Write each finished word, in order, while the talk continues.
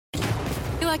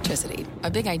Electricity,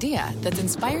 a big idea that's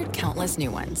inspired countless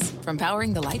new ones. From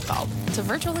powering the light bulb to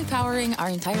virtually powering our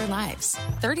entire lives.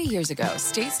 30 years ago,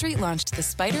 State Street launched the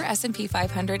SPDR S&P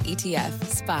 500 ETF,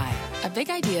 SPY. A big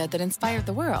idea that inspired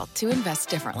the world to invest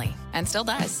differently. And still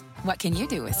does. What can you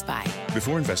do with SPY?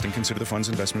 Before investing, consider the fund's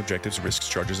investment objectives, risks,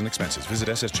 charges, and expenses. Visit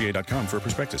ssga.com for a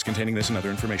prospectus containing this and other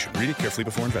information. Read it carefully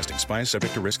before investing. SPY is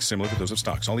subject to risks similar to those of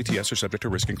stocks. All ETFs are subject to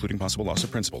risk, including possible loss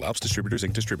of principal. Alps Distributors,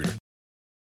 Inc. Distributor.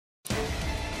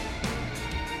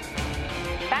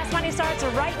 Fast Money starts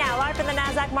right now, live from the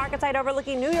NASDAQ market site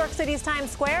overlooking New York City's Times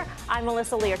Square. I'm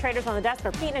Melissa Lee. Our traders on the desk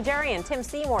are Pete Najarian, Tim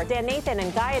Seymour, Dan Nathan,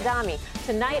 and Guy Adami.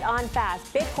 Tonight on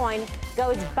Fast, Bitcoin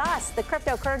goes bust. The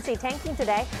cryptocurrency tanking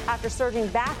today after surging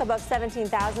back above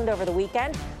 17,000 over the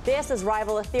weekend. This as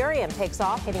rival Ethereum takes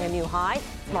off, hitting a new high.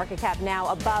 Its market cap now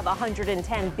above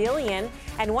 110 billion.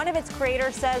 And one of its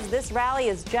creators says this rally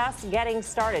is just getting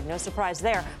started. No surprise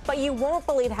there. But you won't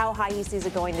believe how high he sees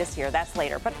it going this year. That's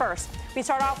later. But first, we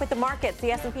start off with the markets.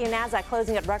 The S&P and NASDAQ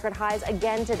closing at record highs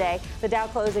again today. The Dow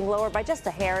closing lower by just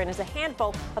a hair, and is a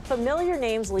handful of familiar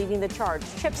names leading the charge.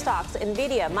 Chip stocks,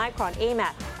 Nvidia, Micron,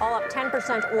 AMAT, all up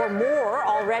 10% or more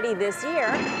already this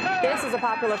year. This is a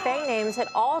popular FANG names hit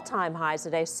all-time highs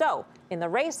today. So, in the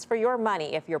race for your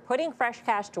money, if you're putting fresh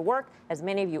cash to work, as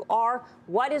many of you are,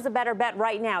 what is a better bet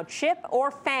right now, Chip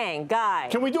or FANG? Guy?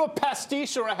 Can we do a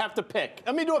pastiche or I have to pick?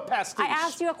 Let me do a pastiche. I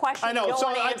asked you a question. I know. You don't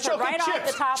want to answer right off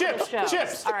the top of the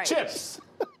show. Chips.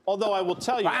 Although I will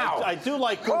tell you, Wow. I do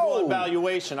like Google on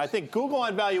valuation. I think Google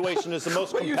on valuation is the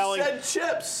most compelling. You said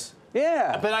chips.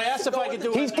 Yeah. But I asked if I could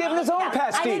do it. He's giving his own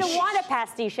pastiche. I didn't want a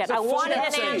pastiche yet. I wanted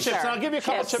an answer. Chips. And I'll give you a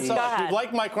couple chips. You've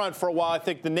liked Micron for a while. I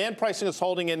think the NAND pricing is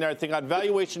holding in there. I think on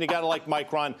valuation, you got to like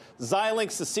Micron.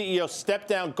 Xilinx, the CEO, stepped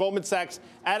down. Goldman Sachs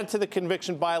added to the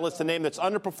conviction buy list, a name that's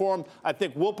underperformed. I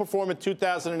think will perform in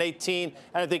 2018.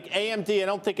 And I think AMD, I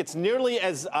don't think it's nearly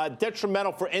as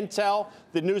detrimental for Intel,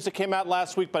 the news that came out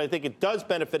last week, but I think it does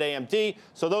benefit AMD.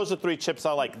 So those are three chips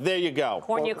I like. There you go.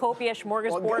 Cornucopia,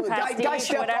 smorgasbord, pastiche, Guy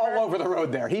stepped whatever. all over the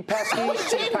road there. He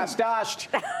pastiched, he pastached,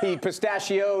 he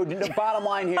pistachioed. The bottom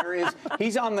line here is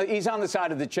he's on the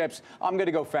side of the chips. I'm going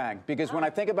to go FANG because when I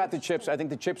think about the chips, I think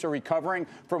the chips are recovering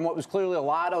from what was clearly a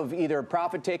lot of either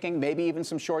profit taking, maybe even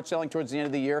some short selling towards the end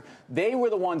of the year. They were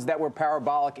the ones that were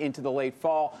parabolic into the late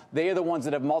fall. They are the ones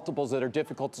that have multiples that are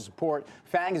difficult to support.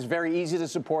 FANG is very easy to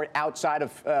support outside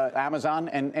of Amazon,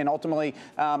 and ultimately,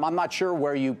 I'm not sure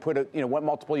where you put it, what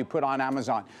multiple you put on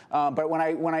Amazon. But when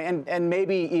I and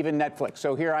maybe even Netflix.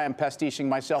 So here I am pastiching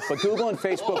myself. But Google and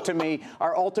Facebook to me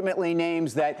are ultimately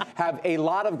names that have a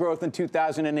lot of growth in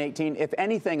 2018. If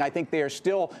anything, I think they are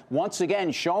still once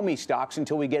again show me stocks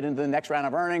until we get into the next round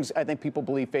of earnings. I think people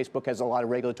believe Facebook has a lot of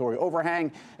regulatory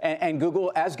overhang, and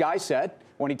Google, as Guy said,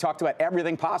 when he talked about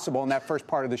everything possible in that first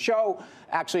part of the show,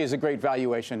 actually is a great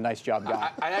valuation. Nice job, Guy.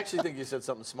 I actually think you said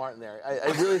something smart in there.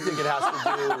 I really think it has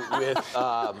to do with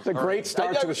it's a great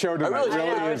start to the show tonight.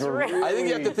 I think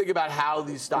you have to think about how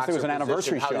these stocks it was an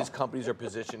anniversary how show. these companies are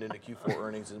positioned into Q4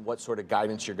 earnings and what sort of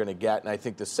guidance you're going to get. And I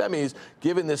think the semis,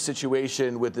 given this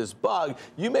situation with this bug,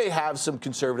 you may have some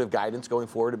conservative guidance going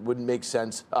forward. It wouldn't make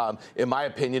sense, in my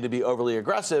opinion, to be overly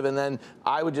aggressive. And then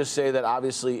I would just say that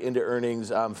obviously into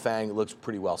earnings, FANG looks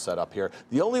pretty well set up here.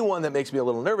 The only one that makes me a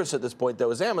little nervous at this point,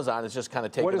 though, is Amazon. It's just kind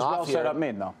of taking off here. What does well set up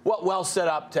mean, though? Well set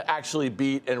up to actually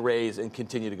beat and raise and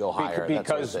continue to go higher.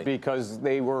 Because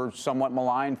they were somewhat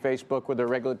maligned, Facebook, with their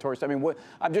regulatory stuff. I mean,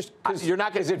 I'm just you're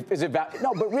not going to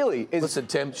no, but really, listen,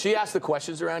 Tim. She asked the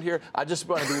questions around here. I just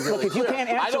want to be really look. If you clear. can't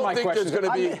answer I don't my think questions, there's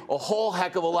going to be a whole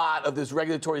heck of a lot of this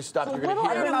regulatory stuff you're going to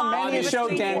hear. I've been on many a show,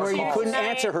 Dan, where you couldn't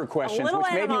answer her questions, which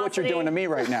may be what you're doing to me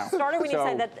right now. Started when you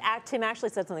said that Tim actually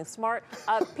said something smart.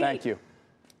 Pete, thank you.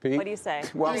 Pete? What do you say?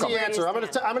 Easy answer. I'm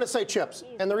going to say chips.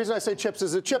 And the reason I say chips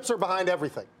is that chips are behind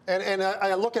everything. And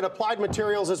I look at Applied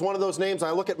Materials as one of those names. I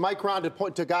look at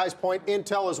Micron to Guy's point,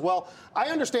 Intel as well. I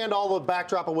understand all the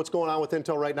backdrop of what's going on with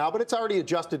Intel right now, but it's already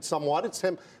adjusted somewhat. It's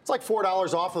like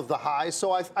 $4 off of the highs.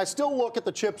 So I still look at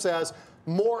the chips as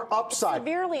more upside. It's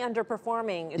severely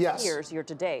underperforming its peers year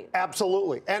to date.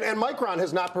 Absolutely. And Micron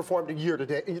has not performed year to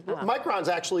date. Micron's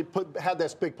actually had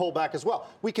this big pullback as well.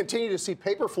 We continue to see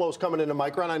paper flows coming into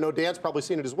Micron. I know Dan's probably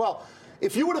seen it as well.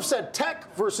 If you would have said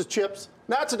tech versus chips,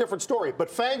 that's a different story. But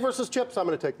FANG versus chips, I'm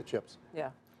going to take the chips. Yeah.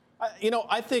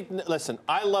 I think, listen,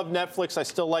 I love Netflix. I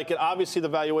still like it. Obviously, the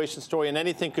valuation story and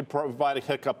anything could provide a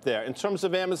hiccup there. In terms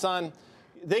of Amazon,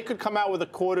 they could come out with a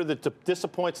quarter that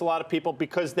disappoints a lot of people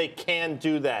because they can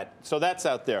do that. So that's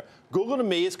out there. Google, to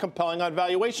me, is compelling on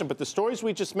valuation. But the stories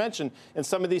we just mentioned and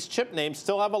some of these chip names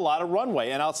still have a lot of runway.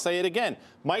 And I'll say it again.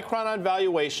 Micron on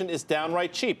valuation is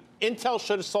downright cheap. Intel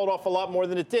should have sold off a lot more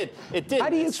than it did. It did.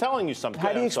 It's telling you something.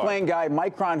 How do you explain, Guy,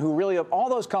 Micron, who really, of all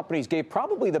those companies, gave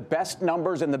probably the best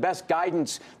numbers and the best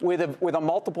guidance with a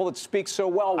multiple that speaks so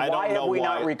well? Why have we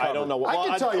not recovered? I don't know. I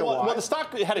can tell you why. Well, the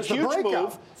stock had a huge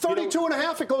move.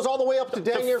 32.5, it goes all the way up to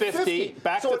dang near 50.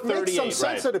 Back so to 38, it makes some sense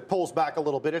right. that it pulls back a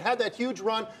little bit. It had that huge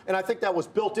run, and I think that was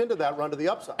built into that run to the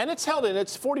upside. And it's held in.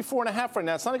 It's 44.5 right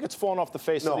now. It's not like it's fallen off the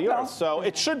face of the earth. So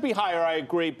it should be higher, I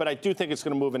agree, but I do think it's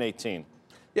going to move in 18.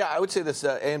 Yeah, I would say this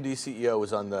AMD CEO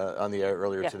was on the air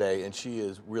earlier today, and she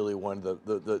is really one of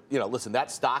the listen,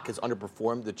 that stock has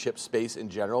underperformed the chip space in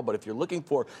general, but if you're looking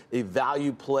for a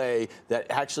value play that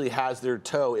actually has their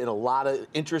toe in a lot of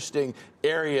interesting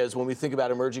areas when we think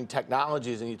about emerging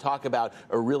technologies and you talk about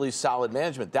a really solid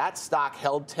management, that stock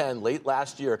held 10 late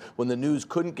last year when the news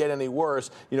couldn't get any worse.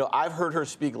 I've heard her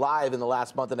speak live in the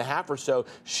last month and a half or so.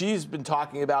 She's been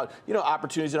talking about,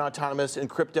 opportunities in autonomous and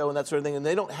crypto and that sort of thing, and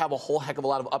they don't have a whole heck of a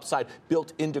lot of upside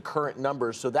built into current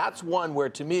numbers. So that's one where,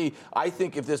 to me, I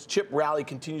think if this chip rally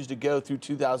continues to go through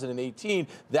 2018,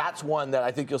 that's one that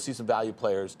I think you'll see some value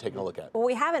players taking a look at. What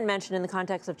we haven't mentioned in the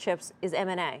context of chips is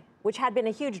M&A, which had been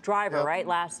a huge driver, right,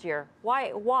 last year.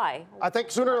 Why? I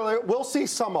think sooner or later we'll see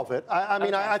some of it.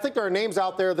 I think there are names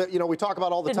out there that, we talk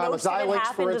about all the time. Did most of it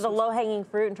happen? Did the low-hanging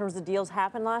fruit in terms of deals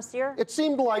happen last year? It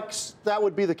seemed like that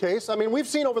would be the case. We've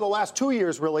seen over the last 2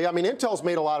 years, really. Intel's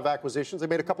made a lot of acquisitions. They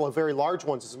made a couple of very large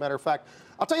ones, as a matter of fact.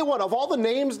 I'll tell you what, of all the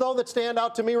names, though, that stand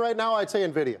out to me right now, I'd say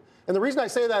NVIDIA. And the reason I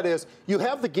say that is you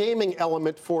have the gaming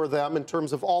element for them in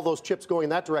terms of all those chips going in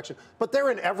that direction, but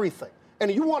they're in everything. And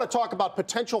you want to talk about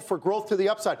potential for growth to the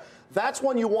upside. That's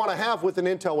one you want to have with an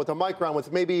Intel, with a Micron,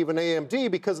 with maybe even AMD,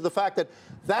 because of the fact that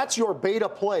that's your beta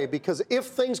play. Because if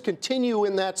things continue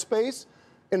in that space,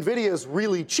 NVIDIA is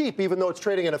really cheap, even though it's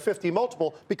trading at a 50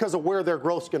 multiple, because of where their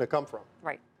growth's going to come from.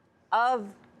 Right. Of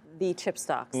the chip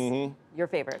stocks, your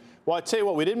favorite? Well, I tell you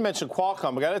what, we didn't mention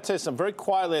Qualcomm. I got to tell you something very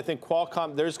quietly. I think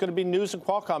Qualcomm, there's going to be news in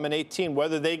Qualcomm in 18,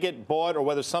 whether they get bought or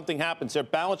whether something happens. Their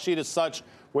balance sheet is such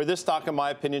where this stock, in my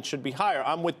opinion, should be higher.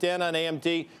 I'm with Dan on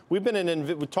AMD. We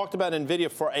talked about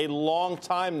NVIDIA for a long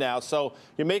time now. So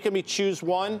you're making me choose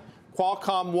one.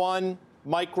 Qualcomm 1,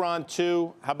 Micron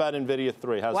 2. How about NVIDIA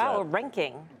 3? How's that? Wow, a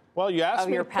ranking. Well, you asked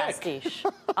me your to pick. pastiche.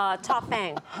 Top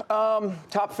FANG.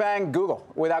 Top FANG, Google,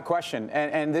 without question.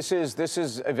 And this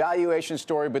is a valuation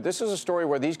story, but this is a story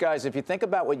where these guys, if you think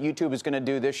about what YouTube is going to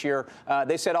do this year,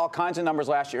 they said all kinds of numbers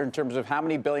last year in terms of how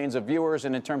many billions of viewers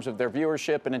and in terms of their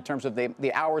viewership and in terms of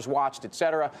the hours watched, et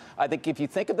cetera. I think if you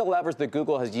think of the levers that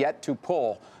Google has yet to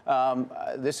pull,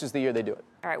 this is the year they do it.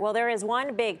 All right, well, there is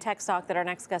one big tech stock that our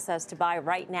next guest says to buy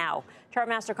right now.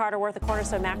 Chartmaster Carter Worth, the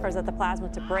Cornerstone Macros at the Plasma,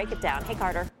 to break it down. Hey,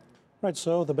 Carter. Right,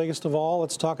 so the biggest of all,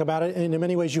 let's talk about it. And in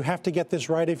many ways, you have to get this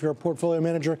right if you're a portfolio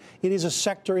manager. It is a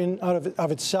sector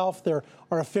of itself. There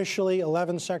are officially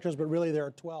 11 sectors, but really there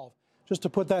are 12. Just to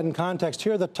put that in context,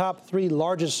 here are the top 3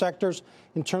 largest sectors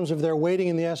in terms of their weighting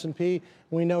in the S&P.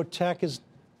 We know tech is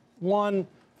 1,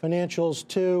 financials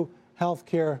 2,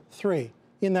 healthcare 3,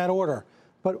 in that order.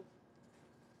 But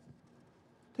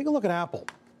take a look at Apple.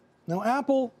 Now,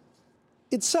 Apple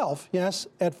itself, yes,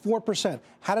 at 4%.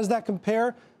 How does that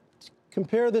compare?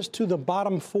 Compare this to the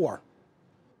bottom 4.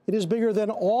 It is bigger than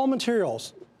all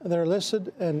materials that are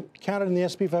listed and counted in the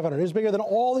S&P 500. It is bigger than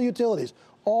all the utilities,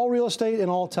 all real estate,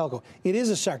 and all telco. It is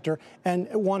a sector,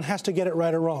 and one has to get it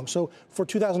right or wrong. So for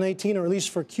 2018, or at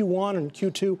least for Q1 and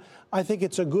Q2, I think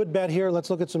it's a good bet here. Let's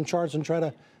look at some charts and try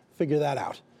to figure that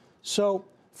out. So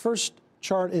first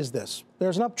chart is this.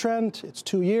 There's an uptrend. It's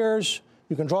 2 years.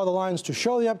 You can draw the lines to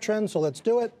show the uptrend, so let's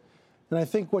do it. And I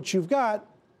think what you've got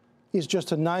is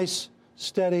just a nice,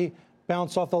 steady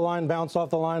bounce off the line, bounce off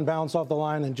the line, bounce off the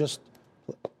line, and just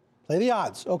play the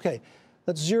odds. Okay,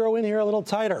 let's zero in here a little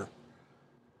tighter.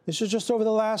 This is just over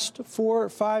the last 4,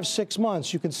 5, 6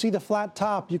 months. You can see the flat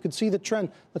top. You can see the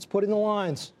trend. Let's put in the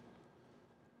lines.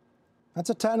 That's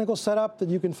a technical setup that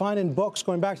you can find in books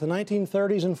going back to the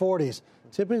 1930s and 40s.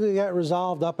 Typically get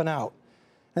resolved up and out.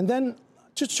 And then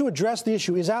just to address the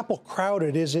issue, is Apple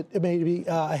crowded? Is it maybe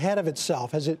ahead of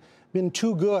itself? Has it been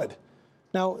too good?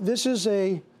 Now, this is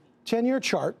a 10-year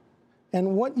chart,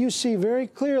 and what you see very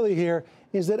clearly here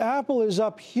is that Apple is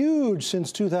up huge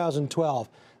since 2012,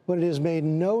 but it has made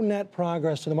no net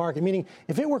progress to the market, meaning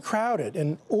if it were crowded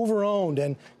and over-owned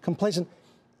and complacent,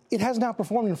 it hasn't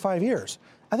outperformed in 5 years.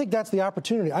 I think that's the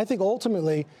opportunity. I think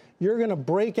ultimately you're going to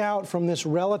break out from this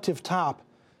relative top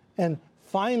and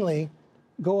finally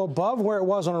go above where it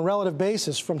was on a relative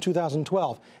basis from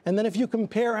 2012. And then if you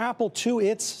compare Apple to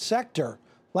its sector,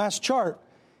 last chart,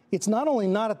 it's not only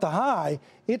not at the high,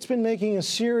 it's been making a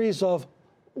series of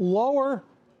lower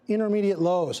intermediate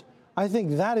lows. I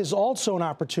think that is also an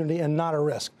opportunity and not a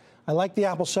risk. I like the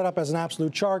Apple setup as an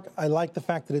absolute chart. I like the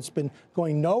fact that it's been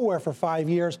going nowhere for 5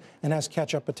 years and has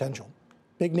catch-up potential.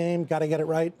 Big name, got to get it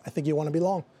right. I think you want to be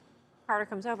long. Carter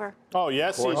comes over. Oh,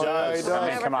 yes, he does.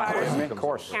 Come on, of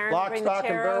course. Karen, Lock, bring stock, the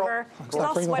chair and barrel. over. She's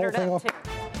all Bring the whole sweatered thing up, off. too.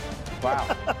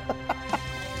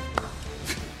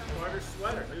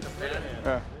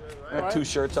 Wow. Two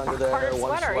shirts under there, Carter's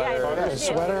one sweater, sweater. yeah.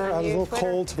 Sweater. I was a little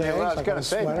cold today. I was so I got going a to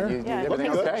say, sweater.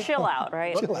 everything okay? Chill out,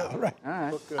 right? Chill out, right.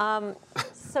 All right.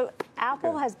 So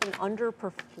Apple has been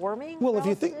underperforming. Well, if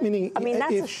you think, meaning, I mean,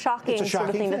 that's if, a shocking, it's a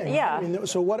shocking sort of thing. thing. Yeah. I mean,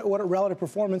 so what a relative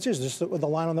performance is? Just the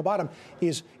line on the bottom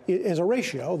is a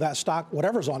ratio that stock,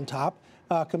 whatever's on top,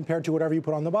 compared to whatever you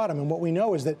put on the bottom. And what we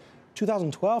know is that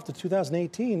 2012 to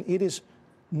 2018, it is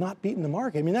not beating the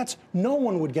market. I mean, that's no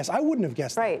one would guess. I wouldn't have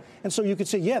guessed Right. that. And so you could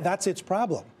say, yeah, that's its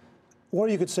problem, or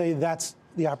you could say that's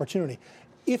the opportunity.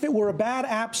 If it were a bad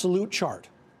absolute chart,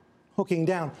 hooking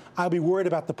down, I'll be worried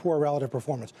about the poor relative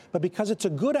performance. But because it's a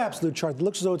good absolute chart that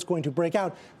looks as though it's going to break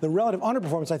out, the relative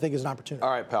underperformance, I think, is an opportunity.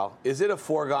 All right, pal. Is it a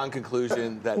foregone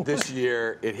conclusion that this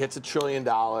year it hits $1 trillion,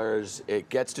 it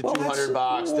gets to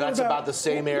 $200? That's about the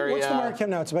same area. What's the market cap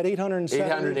now? It's about 870.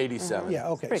 887. Yeah.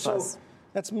 Okay. Pretty so close.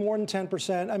 that's more than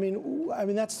 10%. I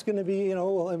mean, that's going to be,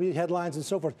 headlines and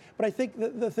so forth. But I think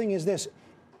the thing is this: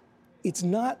 it's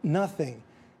not nothing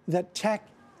that tech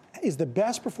is the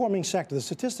best performing sector. The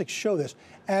statistics show this.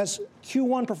 As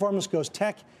Q1 performance goes,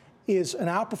 tech is an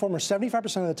outperformer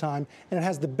 75% of the time, and it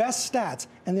has the best stats,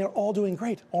 and they're all doing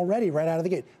great already right out of the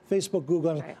gate. Facebook,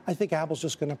 Google, Right. I think Apple's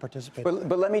just going to participate.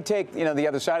 But let me take the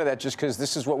other side of that, just because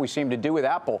this is what we seem to do with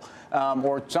Apple,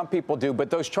 or some people do.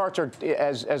 But those charts are,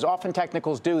 as often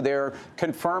technicals do, they're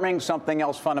confirming something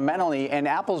else fundamentally. And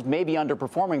Apple's maybe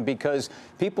underperforming because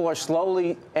people are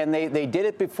slowly, and they did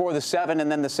it before the 7,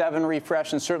 and then the 7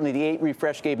 refresh, and certainly the 8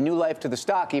 refresh gave new life to the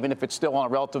stock, even if it's still on a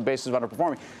relative basis of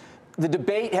underperforming. The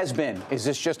debate has been, is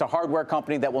this just a hardware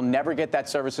company that will never get that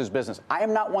services business? I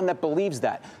am not one that believes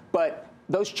that. But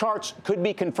those charts could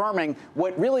be confirming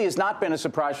what really has not been a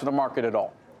surprise for the market at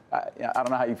all. I don't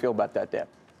know how you feel about that, Dan.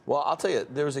 Well, I'll tell you,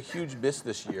 there was a huge miss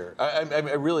this year.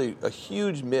 Really a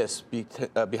huge miss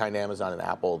behind Amazon and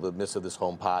Apple, the miss of this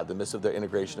HomePod, the miss of their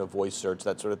integration of voice search,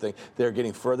 that sort of thing. They're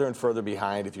getting further and further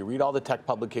behind. If you read all the tech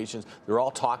publications, they're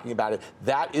all talking about it.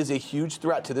 That is a huge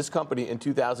threat to this company in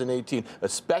 2018,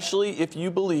 especially if you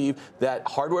believe that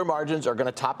hardware margins are going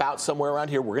to top out somewhere around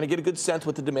here. We're going to get a good sense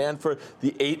what the demand for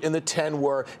the 8 and the 10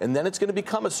 were, and then it's going to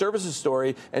become a services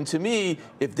story. And to me,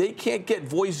 if they can't get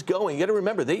voice going, you got to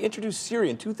remember, they introduced Siri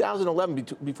in 2011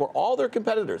 before all their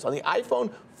competitors on the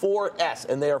iPhone 4S,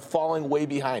 and they are falling way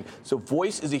behind. So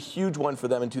voice is a huge one for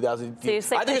them in 2018. So you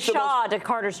say the Shaw to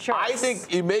Carter's charts. I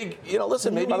think you may,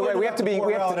 listen, maybe. By the way, we have to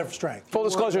relative strength. Full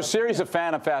disclosure, Siri's a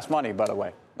fan of Fast Money, by the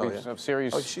way. yeah.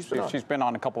 Siri's, she's been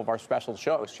on a couple of our special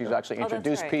shows. She's actually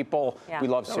introduced people. Yeah. We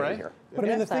love Siri here. But I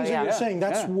mean, the things that you're saying,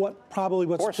 that's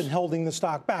what's been holding the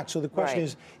stock back. So the question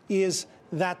is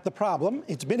that the problem?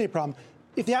 It's been a problem.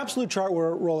 If the absolute chart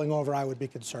were rolling over, I would be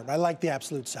concerned. I like the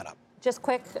absolute setup. Just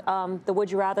quick, the would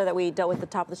you rather that we dealt with at the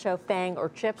top of the show, FANG or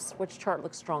CHIPS, which chart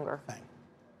looks stronger? FANG.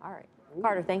 All right.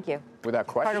 Carter, thank you. Without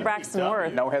question. Carter Braxton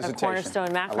Worth. No hesitation. Of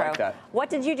Cornerstone Macro. I like that. What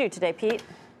did you do today, Pete?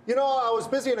 I was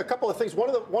busy in a couple of things.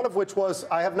 One of which was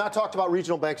I have not talked about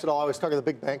regional banks at all. I always talk about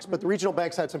the big banks, but the regional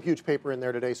banks had some huge paper in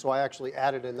there today, so I actually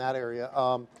added in that area.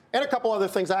 And a couple other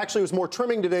things. I actually was more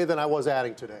trimming today than I was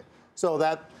adding today. So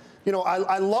that,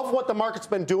 I love what the market's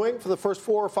been doing for the first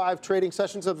 4 or 5 trading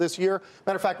sessions of this year.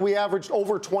 Matter of fact, we averaged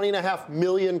over 20.5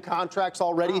 million contracts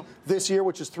already this year,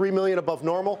 which is 3 million above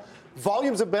normal.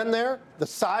 Volumes have been there. The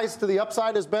size to the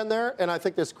upside has been there, and I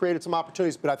think this created some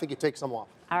opportunities, but I think you take some off.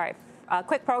 All right.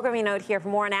 Quick programming note here for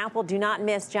more on Apple. Do not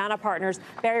miss Jana Partners,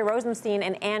 Barry Rosenstein,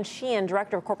 and Ann Sheehan,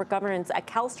 Director of Corporate Governance at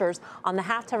CalSTRS, on the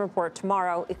Halftime Report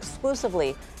tomorrow,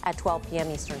 exclusively at 12 p.m.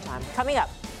 Eastern Time. Coming up,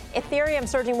 Ethereum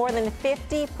surging more than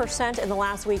 50% in the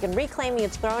last week and reclaiming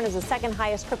its throne as the second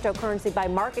highest cryptocurrency by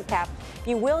market cap.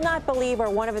 You will not believe where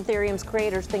one of Ethereum's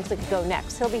creators thinks it could go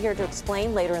next. He'll be here to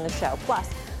explain later in the show. Plus,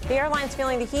 the airline's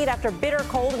feeling the heat after bitter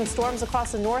cold and storms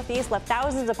across the Northeast left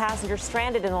thousands of passengers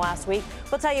stranded in the last week.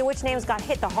 We'll tell you which names got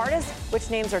hit the hardest, which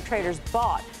names our traders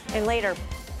bought. And later,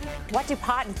 what do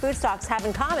pot and food stocks have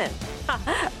in common?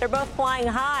 They're both flying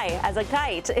high as a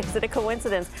kite. Is it a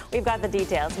coincidence? We've got the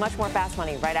details. Much more Fast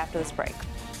Money right after this break.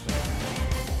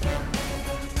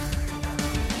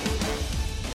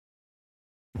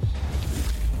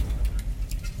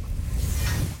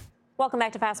 Welcome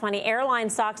back to Fast Money. Airline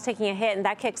stocks taking a hit, and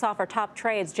that kicks off our top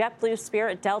trades. JetBlue,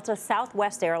 Spirit, Delta,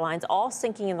 Southwest Airlines all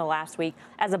sinking in the last week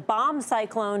as a bomb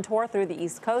cyclone tore through the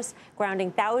East Coast,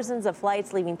 grounding thousands of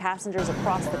flights, leaving passengers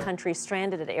across the country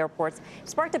stranded at airports. It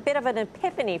sparked a bit of an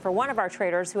epiphany for one of our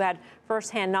traders who had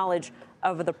firsthand knowledge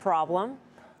of the problem.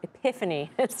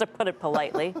 Epiphany, to put it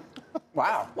politely.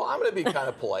 Wow. Well, I'm going to be kind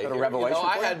of polite. A revelation.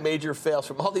 I had major fails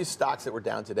from all these stocks that were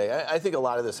down today. I think a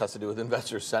lot of this has to do with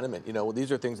investor sentiment.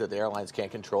 These are things that the airlines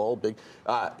can't control. Big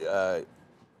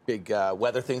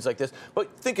weather, things like this.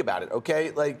 But think about it,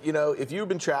 okay? If you've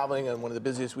been traveling on one of the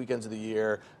busiest weekends of the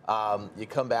year, you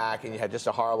come back and you had just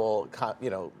a horrible,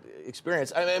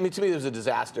 experience. I mean, to me, it was a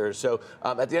disaster. So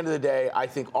at the end of the day, I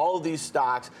think all of these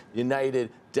stocks, United,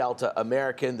 Delta,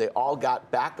 American, they all got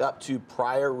back up to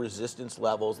prior resistance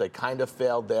levels. They kind of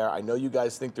failed there. I know you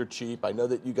guys think they're cheap. I know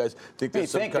that you guys think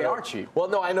there's some kind of... they are cheap. Well,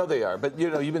 no, I know they are. But,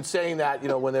 you've been saying that,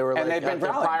 when they were at their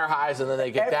prior highs, and then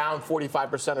they get down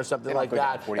 45% or something like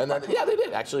that. And then, yeah, they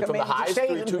did, actually, from the highs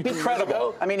two years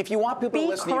ago. I mean, if you want people to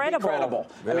listen, be credible.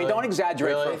 Really? I mean, don't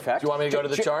exaggerate for effect. Do you want me to go to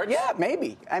the charts? Yeah,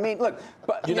 maybe. I mean, look,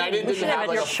 but United didn't have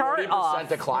like a 40%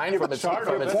 decline from its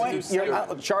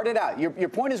point. Chart it out. Your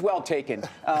point is well taken.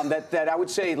 That I would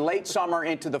say late summer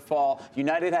into the fall,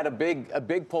 United had a big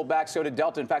pullback. So did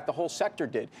Delta. In fact, the whole sector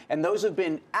did. And those have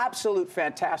been absolute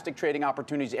fantastic trading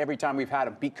opportunities every time we've had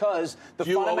them because the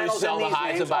fundamentals in these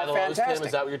names are fantastic. Tim,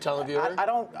 is that what you're telling viewers? I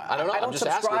don't know. I don't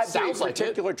subscribe to a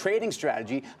particular trading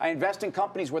strategy. I invest in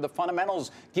companies where the fundamentals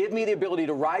give me the ability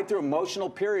to ride through emotional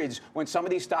periods when some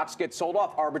of these stocks get sold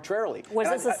off arbitrarily. Was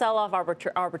this a sell-off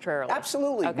arbitrarily?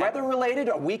 Absolutely. Okay. Weather-related,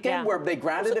 a weekend where they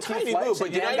grounded a few flights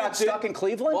and Dan got stuck in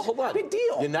Cleveland. Well, hold on. Big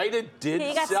deal. United did sell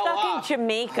off. He got stuck in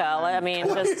Jamaica. I mean,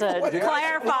 just to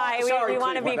clarify, we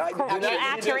want to be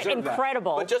accurate and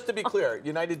credible. But just to be clear,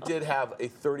 United did have a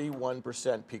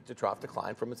 31% peak to trough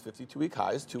decline from its 52-week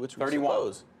highs to its recent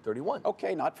lows. 31.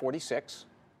 Okay, not 46.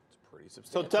 It's pretty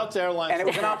substantial. So Delta Airlines... And it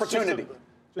was an opportunity.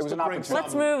 It was an opportunity.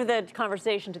 Let's move the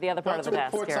conversation to the other part of the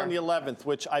desk. Reports on the 11th,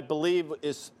 which I believe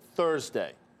is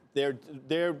Thursday. Their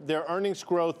earnings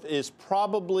growth is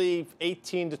probably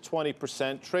 18 to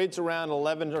 20%. Trades around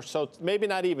 11 or so, maybe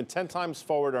not even 10 times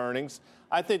forward earnings.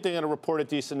 I think they're going to report a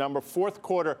decent number. Fourth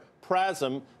quarter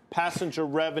PRASM, passenger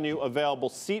revenue available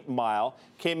seat mile,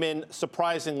 came in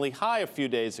surprisingly high a few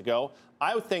days ago.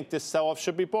 I would think this sell-off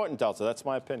should be bought in Delta. That's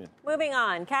my opinion. Moving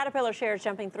on, Caterpillar shares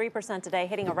jumping 3% today,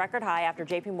 hitting a record high after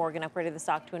J.P. Morgan upgraded the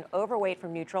stock to an overweight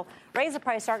from neutral, raised the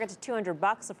price target to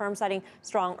 $200. The firm citing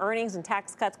strong earnings and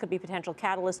tax cuts could be potential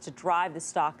catalysts to drive the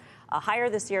stock higher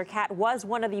this year. Cat was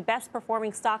one of the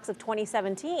best-performing stocks of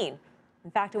 2017.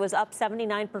 In fact, it was up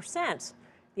 79%.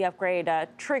 The upgrade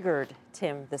triggered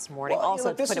Tim this morning. Well, also,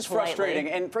 look, this is frustrating.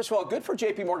 And first of all, good for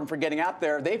J.P. Morgan for getting out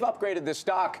there. They've upgraded this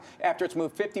stock after it's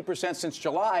moved 50% since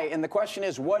July. And the question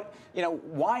is,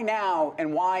 why now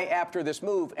and why after this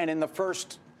move? And in the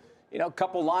first,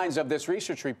 couple lines of this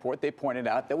research report, they pointed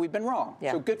out that we've been wrong.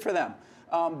 Yeah. So good for them.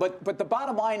 But the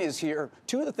bottom line is here,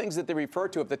 two of the things that they refer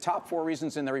to of the top four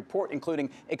reasons in the report, including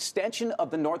extension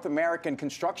of the North American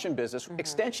construction business. Mm-hmm.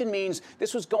 Extension means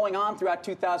this was going on throughout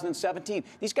 2017.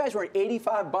 These guys were at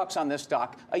 $85 on this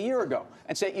stock a year ago.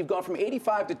 And say you've gone from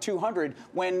 85 to 200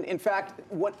 when, in fact,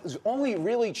 what's only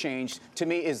really changed to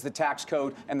me is the tax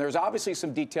code. And there's obviously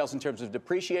some details in terms of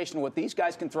depreciation, what these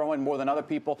guys can throw in more than other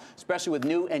people, especially with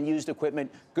new and used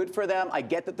equipment. Good for them. I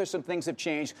get that there's some things that have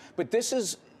changed. But this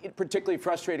is particularly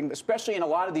frustrating, especially in a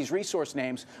lot of these resource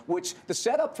names, which the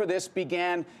setup for this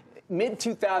began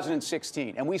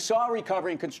mid-2016. And we saw a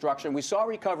recovery in construction. We saw a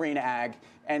recovery in ag.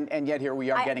 And yet here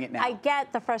we are getting it now. I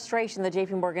get the frustration that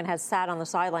J.P. Morgan has sat on the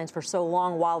sidelines for so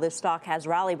long while this stock has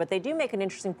rallied. But they do make an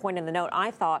interesting point in the note,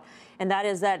 I thought, and that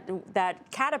is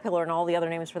that Caterpillar and all the other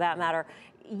names for that matter,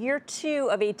 year two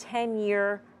of a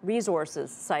 10-year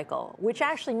resources cycle, which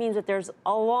actually means that there's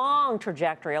a long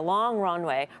trajectory, a long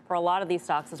runway for a lot of these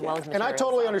stocks as well as materials. And I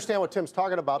totally understand what Tim's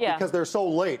talking about because they're so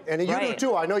late. And you do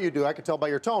too. I know you do. I can tell by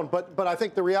your tone. But I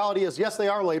think the reality is, yes, they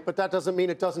are late, but that doesn't mean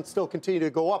it doesn't still continue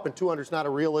to go up. And 200 is not a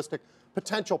realistic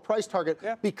potential price target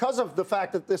because of the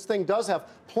fact that this thing does have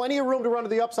plenty of room to run to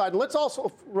the upside. And let's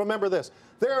also remember this.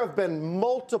 There have been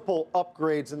multiple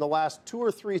upgrades in the last 2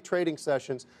 or 3 trading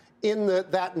sessions in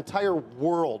that entire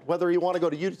world, whether you want to go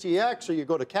to UTX or you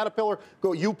go to Caterpillar,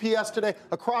 go UPS today,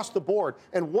 across the board.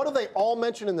 And what do they all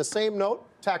mention in the same note?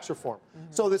 Tax reform. Mm-hmm.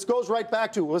 So this goes right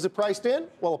back to, was it priced in?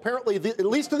 Well, apparently, at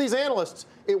least to these analysts,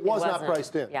 it was not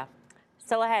priced in. Yeah.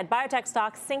 Still ahead, biotech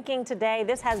stocks sinking today.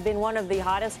 This has been one of the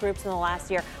hottest groups in the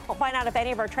last year. We'll find out if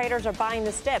any of our traders are buying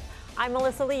this dip. I'm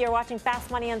Melissa Lee. You're watching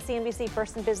Fast Money on CNBC,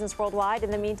 First in Business Worldwide.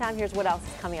 In the meantime, here's what else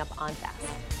is coming up on Fast.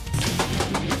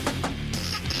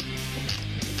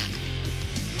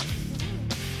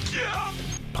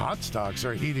 Hot stocks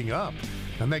are heating up,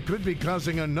 and they could be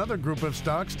causing another group of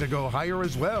stocks to go higher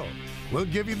as well. We'll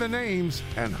give you the names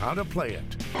and how to play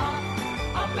it.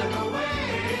 Up and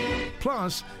away.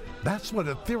 Plus, that's what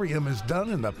Ethereum has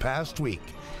done in the past week.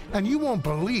 And you won't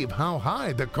believe how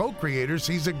high the co-creator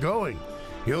sees it going.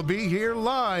 He'll be here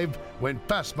live when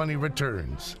Fast Money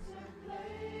returns.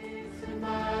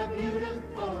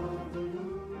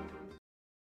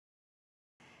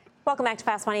 Welcome back to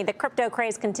Fast Money. The crypto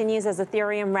craze continues as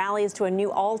Ethereum rallies to a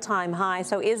new all-time high.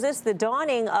 So is this the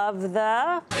dawning of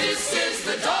the... This is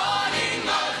the dawning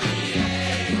of the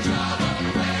age of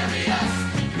Aquarius.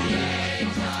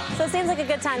 So it seems like a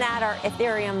good time to add our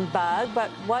Ethereum bug,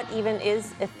 but what even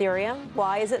is Ethereum?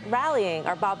 Why is it rallying?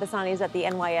 Our Bob Pisani is at the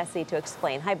NYSE to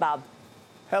explain. Hi, Bob.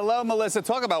 Hello, Melissa.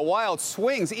 Talk about wild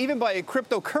swings. Even by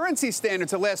cryptocurrency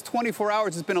standards, the last 24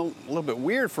 hours has been a little bit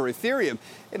weird for Ethereum.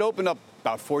 It opened up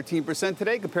about 14%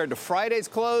 today compared to Friday's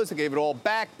close. It gave it all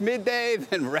back midday,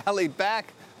 then rallied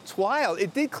back. It's wild.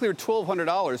 It did clear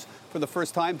 $1,200 for the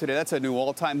first time today. That's a new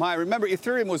all-time high. Remember,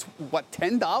 Ethereum was, what,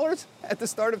 $10 at the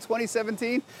start of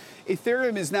 2017?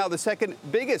 Ethereum is now the second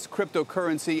biggest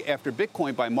cryptocurrency after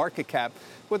Bitcoin by market cap,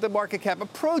 with the market cap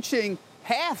approaching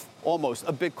half almost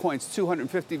of Bitcoin's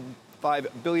 $255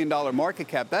 billion market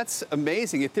cap. That's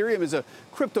amazing. Ethereum is a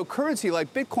cryptocurrency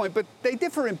like Bitcoin, but they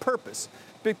differ in purpose.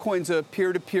 Bitcoin's a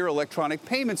peer-to-peer electronic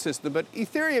payment system, but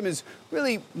Ethereum is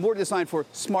really more designed for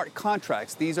smart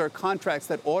contracts. These are contracts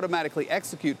that automatically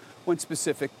execute when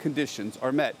specific conditions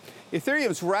are met.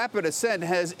 Ethereum's rapid ascent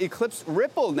has eclipsed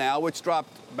Ripple now, which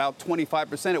dropped about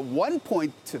 25% at one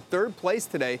point to third place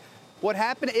today. What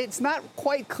happened? It's not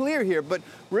quite clear here, but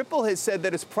Ripple has said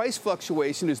that its price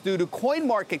fluctuation is due to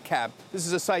CoinMarketCap. This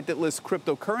is a site that lists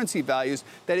cryptocurrency values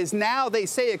that is now, they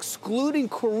say, excluding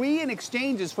Korean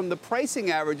exchanges from the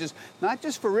pricing averages, not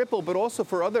just for Ripple, but also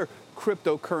for other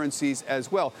cryptocurrencies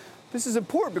as well. This is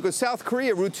important because South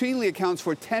Korea routinely accounts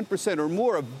for 10% or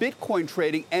more of Bitcoin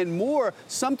trading and more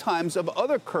sometimes of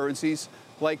other currencies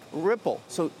like Ripple.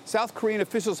 So South Korean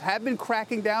officials have been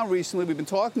cracking down recently. We've been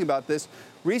talking about this.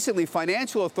 Recently,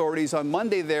 financial authorities on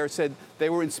Monday there said they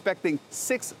were inspecting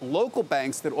 6 local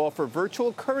banks that offer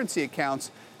virtual currency accounts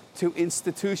to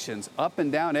institutions. Up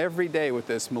and down every day with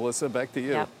this. Melissa, back to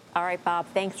you. Yep. All right, Bob,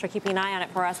 thanks for keeping an eye on it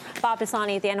for us. Bob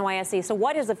Pisani at the NYSE. So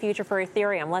what is the future for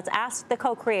Ethereum? Let's ask the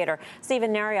co-creator,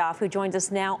 Steven Narioff, who joins us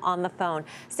now on the phone.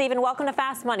 Steven, welcome to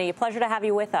Fast Money. A pleasure to have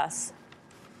you with us.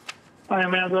 Hi,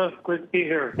 Amanda. Great to be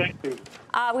here. Thank you.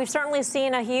 We've certainly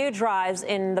seen a huge rise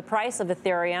in the price of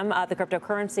Ethereum, the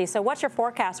cryptocurrency. So what's your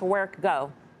forecast for where it could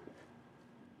go?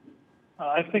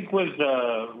 I think what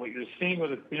you're seeing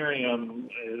with Ethereum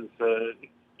is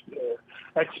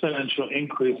exponential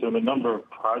increase in the number of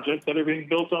projects that are being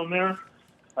built on there.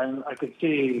 And I could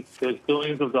see there's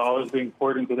billions of dollars being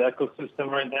poured into the ecosystem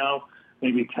right now,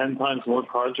 maybe 10 times more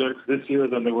projects this year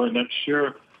than there were next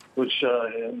year, which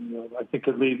I think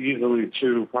could lead easily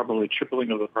to probably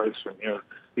tripling of the price from here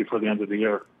before the end of the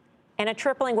year. And a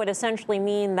tripling would essentially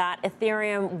mean that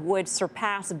Ethereum would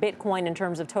surpass Bitcoin in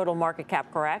terms of total market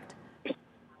cap, correct?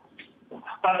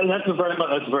 That's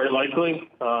very likely.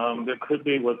 There could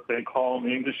be what they call in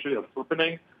the industry a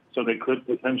flippening, so they could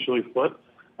potentially flip.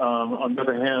 On the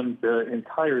other hand, the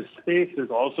entire space is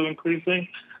also increasing.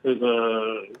 There's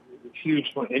a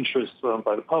huge interest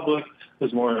by the public.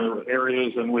 There's more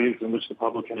areas and ways in which the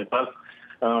public can invest,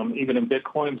 even in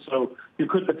Bitcoin. So you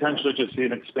could potentially just see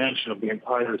an expansion of the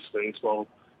entire space. While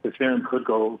Ethereum could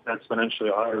go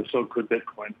exponentially higher, so could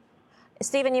Bitcoin.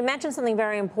 Steven, you mentioned something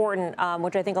very important,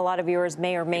 which I think a lot of viewers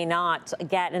may or may not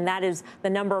get, and that is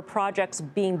the number of projects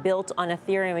being built on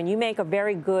Ethereum. And you make a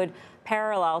very good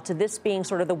parallel to this being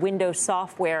sort of the Windows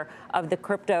software of the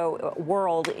crypto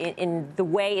world in the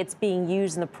way it's being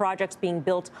used and the projects being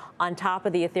built on top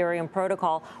of the Ethereum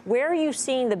protocol. Where are you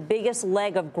seeing the biggest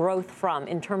leg of growth from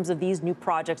in terms of these new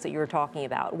projects that you were talking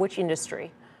about? Which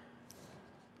industry?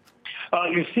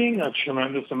 You're seeing a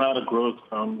tremendous amount of growth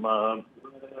from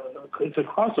it's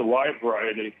across a wide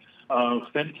variety.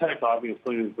 FinTech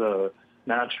obviously is a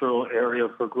natural area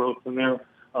for growth in there.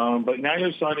 But now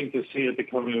you're starting to see it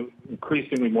becoming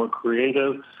increasingly more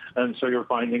creative. And so you're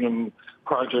finding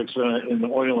projects in the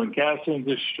oil and gas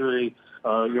industry.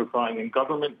 You're finding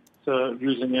governments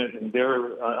using it in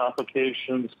their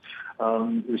applications.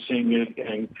 You're seeing it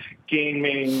in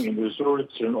gaming and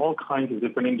resorts and all kinds of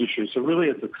different industries. So really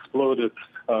it's exploded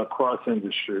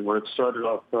cross-industry where it started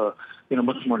off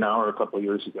much more now or a couple of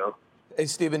years ago. Hey,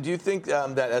 Steven, do you think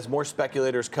that as more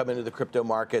speculators come into the crypto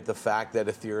market, the fact that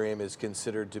Ethereum is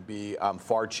considered to be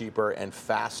far cheaper and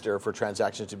faster for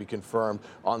transactions to be confirmed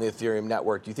on the Ethereum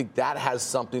network, do you think that has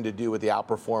something to do with the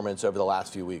outperformance over the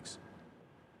last few weeks?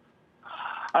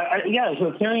 Yeah,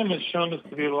 so Ethereum has shown us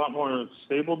to be a lot more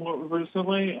stable more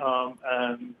recently.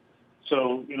 And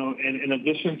so, in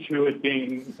addition to it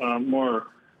being more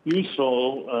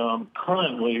useful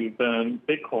currently than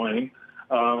Bitcoin,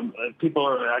 people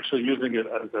are actually using it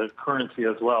as a currency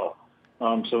as well.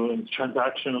 So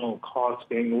transactional costs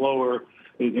being lower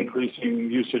is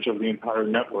increasing usage of the entire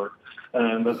network,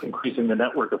 and that's increasing the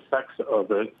network effects of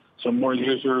it. So more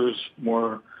users,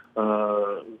 more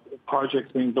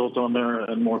projects being built on there,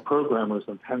 and more programmers,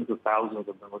 and tens of thousands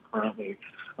of them are currently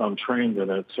trained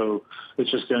in it. So it's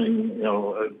just getting,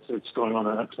 it's going on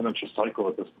an exponential cycle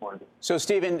at this point. So,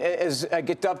 Stephen, as I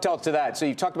get dovetailed to that, so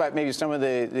you talked about maybe some of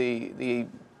the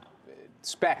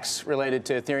specs related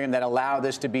to Ethereum that allow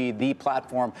this to be the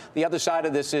platform. The other side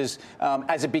of this is,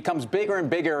 as it becomes bigger and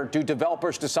bigger, do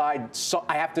developers decide, so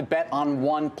I have to bet on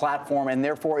one platform, and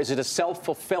therefore is it a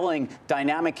self-fulfilling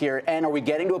dynamic here? And are we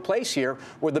getting to a place here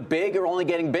where the big are only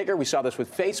getting bigger? We saw this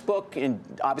with Facebook in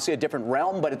obviously a different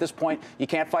realm, but at this point, you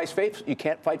can't fight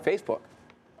Facebook.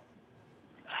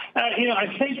 I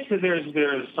think that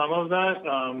there's some of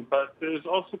that, but there's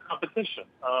also competition.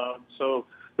 So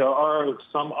there are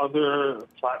some other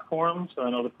platforms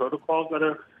and other protocols that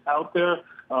are out there.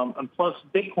 And plus,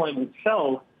 Bitcoin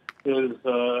itself is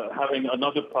having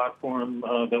another platform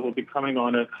that will be coming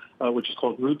on it, which is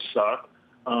called Rootstock.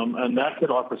 And that could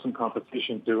offer some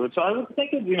competition to it. So I would think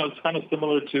it's kind of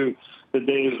similar to the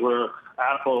days where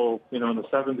Apple, in the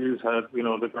 70s had,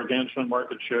 the gargantuan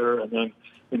market share, and then,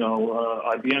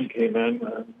 IBM came in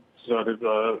and started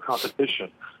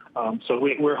competition. So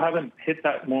we haven't hit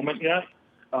that moment yet.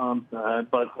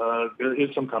 But there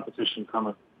is some competition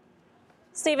coming.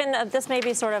 Stephen, this may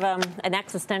be sort of an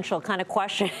existential kind of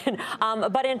question,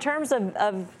 but in terms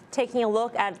of taking a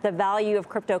look at the value of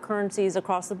cryptocurrencies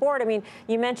across the board, I mean,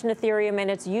 you mentioned Ethereum and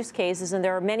its use cases, and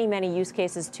there are many, many use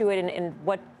cases to it, and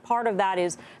what part of that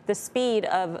is the speed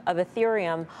of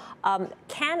Ethereum.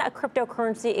 Can a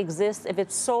cryptocurrency exist if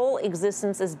its sole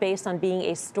existence is based on being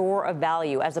a store of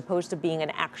value as opposed to being an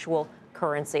actual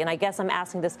currency? And I guess I'm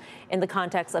asking this in the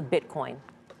context of Bitcoin.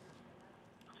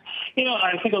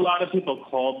 I think a lot of people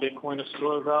call Bitcoin a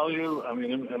store of value. I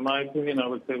mean, in my opinion, I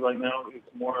would say right now it's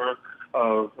more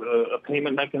of a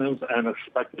payment mechanism and a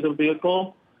speculative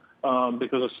vehicle,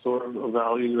 because a store of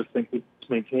value, I think, would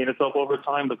maintain itself over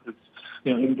time, but it's,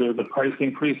 the price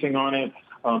increasing on it.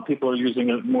 People are using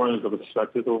it more as a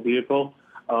speculative vehicle.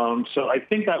 So I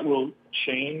think that will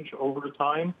change over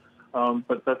time.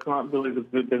 But that's not really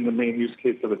been the main use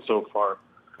case of it so far.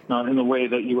 Not in the way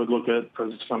that you would look at for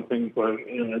something, but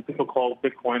people call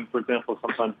Bitcoin, for example,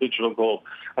 sometimes digital gold.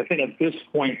 I think at this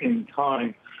point in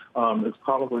time, it's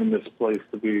probably misplaced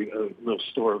to be a real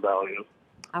store of value.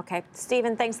 Okay.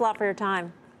 Stephen, thanks a lot for your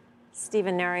time.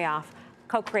 Stephen Narioff,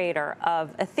 co-creator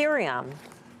of Ethereum.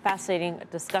 Fascinating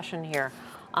discussion here.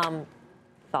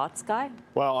 Thoughts, Guy?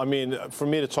 Well, I mean, for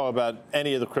me to talk about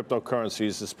any of the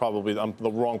cryptocurrencies is probably I'm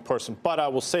the wrong person. But I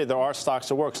will say there are stocks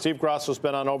that work. Steve Grasso's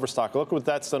been on Overstock. Look what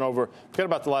that's done over, forget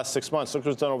about the last 6 months. Look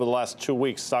what it's done over the last 2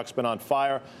 weeks. Stock's been on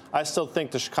fire. I still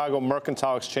think the Chicago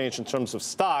Mercantile Exchange in terms of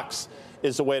stocks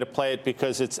is the way to play it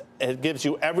because it gives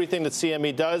you everything that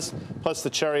CME does, plus the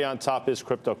cherry on top is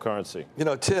cryptocurrency.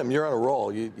 Tim, you're on a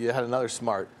roll. You had another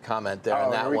smart comment there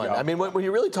on that one. I mean, what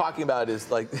you're really talking about is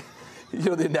like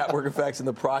the network effects and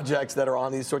the projects that are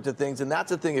on these sorts of things. And that's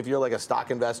the thing, if you're like a stock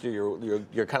investor,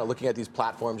 you're kind of looking at these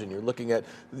platforms and you're looking at,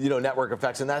 network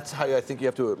effects. And that's how I think you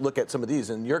have to look at some of these.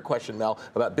 And your question, Mel,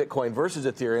 about Bitcoin versus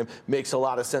Ethereum makes a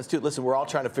lot of sense, too. Listen, we're all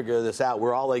trying to figure this out.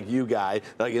 We're all like you, Guy,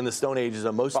 like in the Stone Ages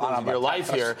of most things in your life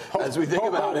here, as we think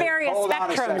about it. Various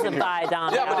spectrums of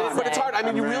Diadon. Yeah, but it's hard. I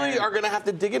mean, you really are going to have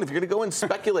to dig in. If you're going to go and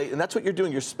speculate, and that's what you're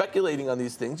doing, you're speculating on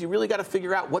these things, you really got to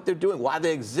figure out what they're doing, why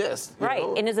they exist. Right.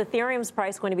 And is Ethereum's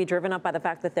price going to be driven up by the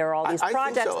fact that there are all these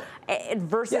projects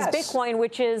versus Bitcoin,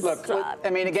 which is I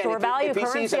mean, again, store value if he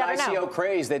currency? sees an ICO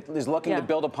craze that is looking to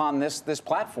build upon this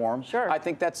platform, I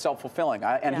think that's self-fulfilling.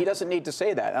 And he doesn't need to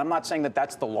say that. I'm not saying that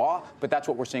that's the law, but that's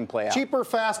what we're seeing play out. Cheaper,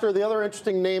 faster. The other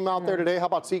interesting name out there today, how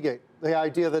about Seagate? The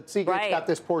idea that Seagate's got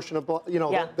this portion of,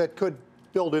 that could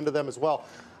build into them as well.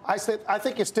 I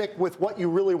think you stick with what you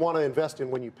really want to invest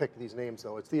in when you pick these names,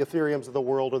 though. It's the Ethereums of the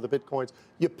world or the Bitcoins.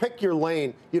 You pick your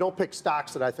lane. You don't pick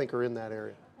stocks that I think are in that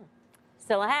area.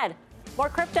 Still ahead. More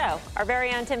crypto. Our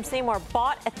very own Tim Seymour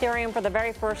bought Ethereum for the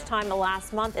very first time the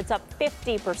last month. It's up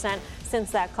 50%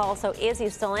 since that call. So is he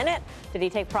still in it? Did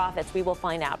he take profits? We will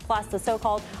find out. Plus, the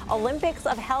so-called Olympics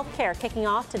of Healthcare kicking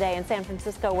off today in San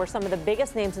Francisco, where some of the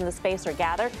biggest names in the space are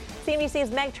gathered.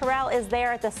 CNBC's Meg Terrell is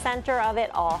there at the center of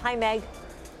it all. Hi, Meg.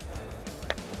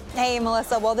 Hey,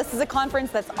 Melissa. Well, this is a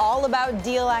conference that's all about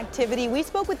deal activity. We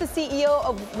spoke with the CEO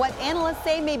of what analysts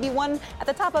say may be one at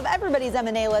the top of everybody's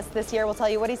M&A list this year. We'll tell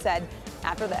you what he said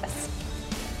after this.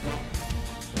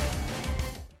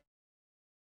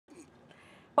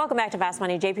 Welcome back to Fast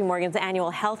Money. JP Morgan's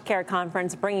annual healthcare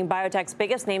conference bringing biotech's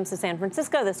biggest names to San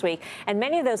Francisco this week, and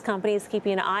many of those companies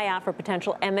keeping an eye out for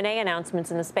potential M&A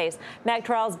announcements in the space. Meg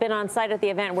Terrell's been on site at the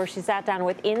event where she sat down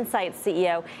with Incyte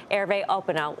CEO Hervé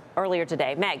Hoppenot earlier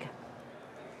today. Meg.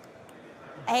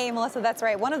 Hey, Melissa, that's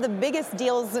right. One of the biggest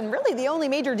deals, and really the only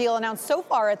major deal announced so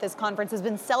far at this conference, has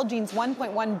been Celgene's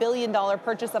 $1.1 billion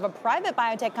purchase of a private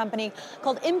biotech company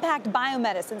called Impact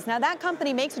Biomedicines. Now, that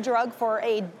company makes a drug for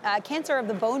a cancer of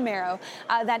the bone marrow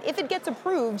that, if it gets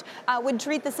approved, would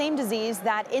treat the same disease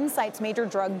that Incyte's major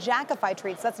drug Jakafi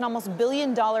treats. That's an almost $1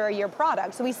 billion a year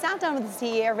product. So we sat down with the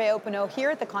CEO, Hervé Hoppenot, here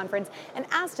at the conference and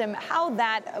asked him how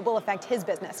that will affect his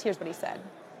business. Here's what he said.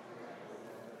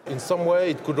 In some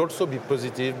way, it could also be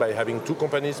positive by having two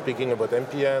companies speaking about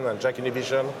MPN and JAK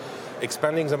inhibition,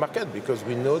 expanding the market, because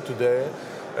we know today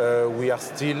we are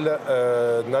still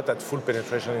not at full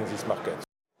penetration in this market.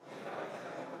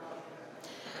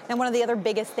 And one of the other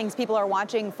biggest things people are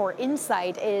watching for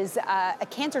Incyte is a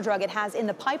cancer drug it has in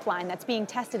the pipeline that's being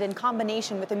tested in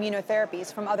combination with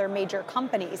immunotherapies from other major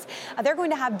companies. They're going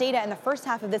to have data in the first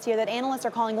half of this year that analysts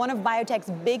are calling one of biotech's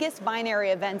biggest binary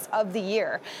events of the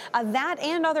year. That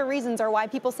and other reasons are why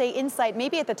people say Incyte may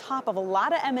be at the top of a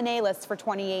lot of M&A lists for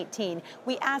 2018.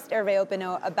 We asked Hervé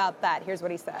Hoppenot about that. Here's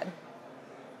what he said.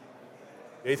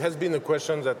 It has been a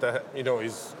question that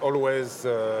is always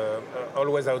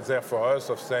out there for us,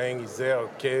 of saying, is there a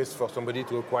case for somebody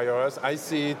to acquire us? I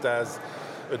see it as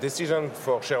a decision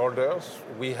for shareholders.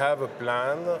 We have a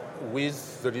plan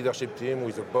with the leadership team,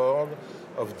 with the board,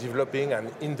 of developing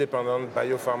an independent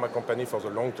biopharma company for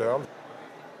the long term.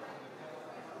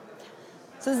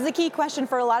 So this is a key question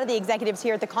for a lot of the executives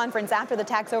here at the conference after the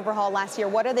tax overhaul last year.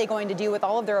 What are they going to do with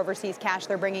all of their overseas cash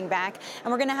they're bringing back?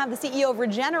 And we're going to have the CEO of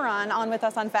Regeneron on with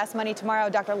us on Fast Money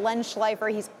tomorrow, Dr. Len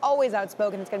Schleifer. He's always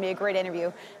outspoken. It's going to be a great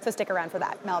interview. So stick around for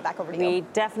that. Mel, back over to you. We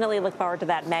definitely look forward to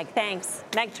that, Meg. Thanks.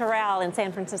 Meg Terrell in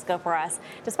San Francisco for us.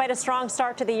 Despite a strong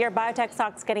start to the year, biotech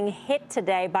stocks getting hit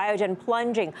today. Biogen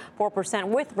plunging 4%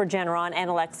 with Regeneron and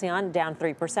Alexion down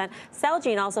 3%.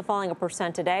 Celgene also falling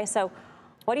 1% today. So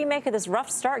what do you make of this rough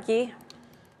start, Guy?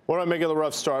 What do I make of the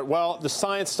rough start? Well, the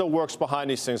science still works behind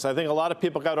these things. I think a lot of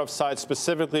people got offside,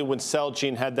 specifically when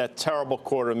Celgene had that terrible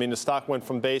quarter. I mean, the stock went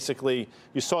from basically,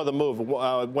 you saw the move,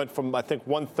 went from, I think,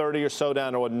 $130 or so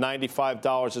down to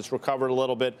 $95. It's recovered a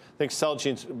little bit. I think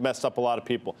Celgene's messed up a lot of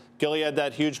people. Gilead,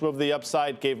 that huge move to the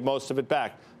upside, gave most of it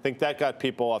back. I think that got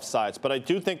people off sides. But I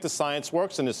do think the science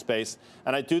works in this space,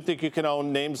 and I do think you can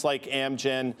own names like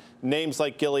Amgen, names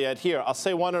like Gilead here. I'll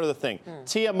say one other thing.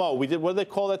 TMO, we did, what do they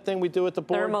call that thing we do at the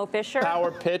board? Thermo Fisher? Power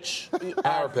pitch.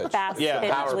 Power pitch. Fast yeah,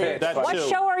 pitch. power pitch. What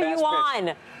show are you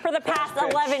on for the past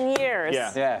 11 years?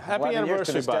 Yeah. Happy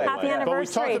anniversary, by the way. Happy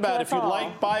anniversary. But we talked about if you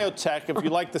like biotech, if you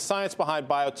like the science behind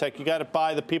biotech, you got to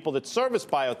buy the people that service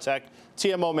biotech.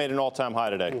 TMO made an all-time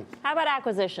high today. How about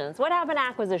acquisitions? What happened to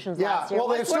acquisitions last year?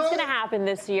 Well, What's going to happen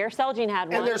this year? Celgene had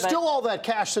one. And there's still all that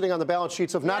cash sitting on the balance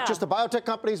sheets of not just the biotech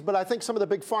companies, but I think some of the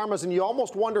big pharmas. And you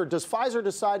almost wonder, does Pfizer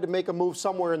decide to make a move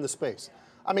somewhere in the space?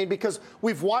 I mean, because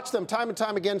we've watched them time and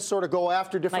time again sort of go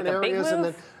after different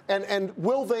areas, and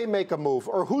will they make a move,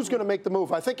 or who's going to make the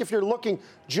move? I think if you're looking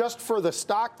just for the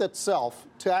stock itself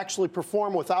to actually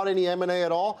perform without any M&A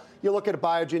at all, you look at a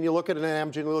Biogen, you look at an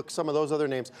Amgen, you look at some of those other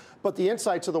names. But the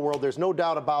Incytes of the world, there's no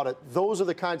doubt about it. Those are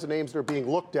the kinds of names that are being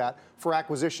looked at for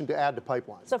acquisition to add to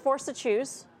pipelines. So forced to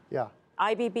choose. Yeah.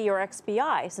 IBB or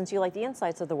XBI, since you like the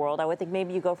Insights of the world, I would think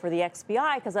maybe you go for the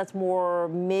XBI because that's more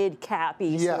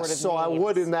mid-cap-y sort of Yes, so names. I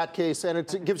would in that case, and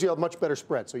it gives you a much better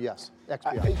spread, so yes,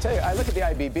 XBI. I tell you, I look at the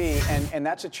IBB, and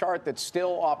that's a chart that's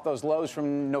still off those lows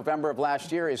from November of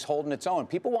last year, is holding its own.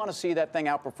 People want to see that thing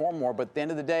outperform more, but at the end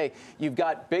of the day, you've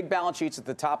got big balance sheets at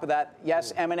the top of that.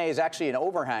 Yes, M&A is actually an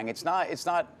overhang. It's not,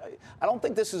 I don't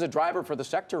think this is a driver for the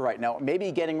sector right now.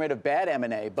 Maybe getting rid of bad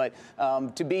M&A, but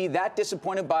to be that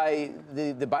disappointed by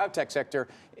the biotech sector,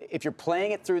 if you're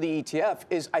playing it through the ETF,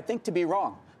 is, I think, to be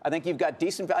wrong. I think you've got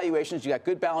decent valuations, you've got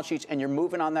good balance sheets, and you're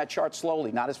moving on that chart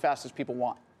slowly, not as fast as people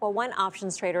want. Well, one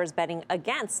options trader is betting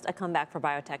against a comeback for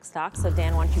biotech stocks. So,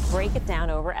 Dan, why don't you break it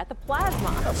down over at the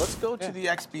Plasma? Yeah, let's go to the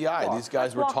XBI. These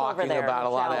guys were talking about a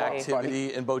lot of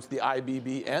activity in both the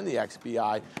IBB and the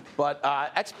XBI. But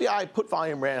XBI put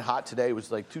volume ran hot today. It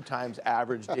was like 2 times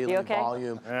average daily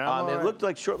volume. It looked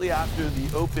like shortly after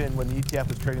the open, when the ETF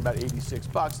was trading about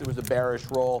 $86, there was a bearish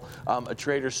roll. A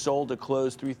trader sold to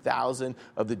close 3,000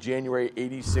 of the January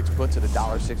 86 puts at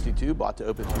 $1.62, bought to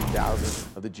open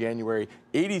 3,000 of the January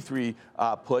 83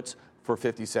 puts for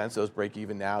 50 cents. Those break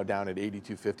even now down at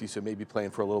 82.50, so maybe playing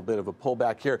for a little bit of a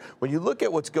pullback here. When you look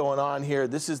at what's going on here,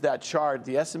 this is that chart.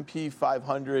 The S&P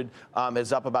 500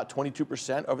 is up about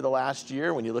 22% over the last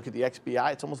year. When you look at the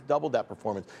XBI, it's almost doubled that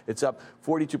performance. It's up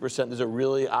 42%. There's a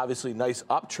really obviously nice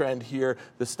uptrend here.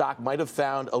 The stock might have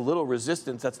found a little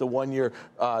resistance. That's the 1-year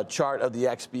chart of the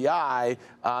XBI.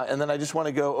 And then I just want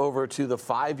to go over to the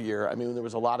 5-year. I mean, there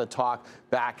was a lot of talk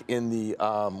back in the,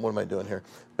 what am I doing here?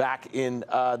 Back in,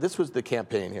 this was the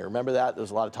campaign here. Remember that? There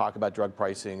was a lot of talk about drug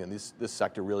pricing, and this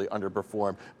sector really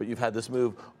underperformed. But you've had this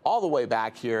move all the way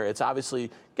back here. It's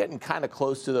obviously getting kind of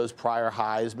close to those prior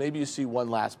highs. Maybe you see one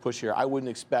last push here. I wouldn't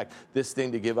expect this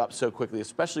thing to give up so quickly,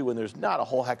 especially when there's not a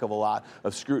whole heck of a lot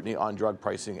of scrutiny on drug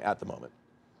pricing at the moment.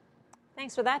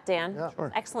 Thanks for that, Dan. Yeah.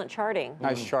 Sure. Excellent charting.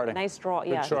 Nice charting. Nice draw. Good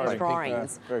Yeah, charting. nice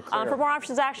drawings. Yeah, very clear. For more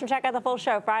options action, check out the full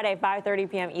show Friday,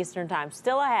 5:30 p.m. Eastern Time.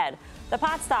 Still ahead. The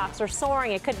pot stocks are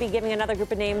soaring. It could be giving another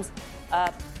group of names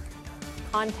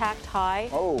contact high.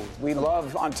 Oh, we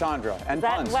love Entendre and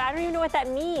puns. Well, I don't even know what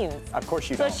that means. Of course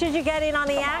you don't. So should you get in on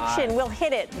the action? We'll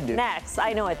hit it next.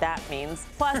 I know what that means.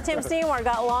 Plus, Tim Seymour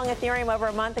got long Ethereum over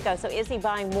a month ago. So is he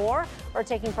buying more or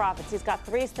taking profits? He's got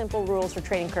 3 simple rules for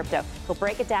trading crypto. We'll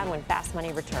break it down when Fast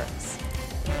Money returns.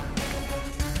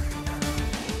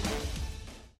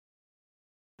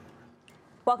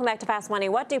 Welcome back to Fast Money.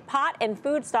 What do pot and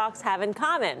food stocks have in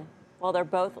common? Well, they're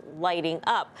both lighting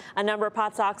up. A number of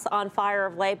pot stocks on fire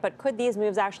of late, but could these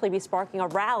moves actually be sparking a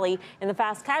rally in the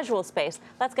fast casual space?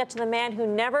 Let's get to the man who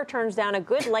never turns down a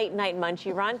good late night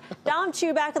munchie run. Dom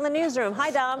Chu back in the newsroom.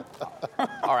 Hi, Dom. All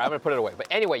right, I'm going to put it away. But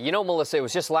anyway, you know, Melissa, it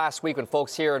was just last week when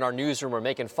folks here in our newsroom were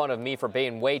making fun of me for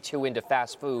being way too into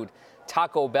fast food.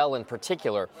 Taco Bell in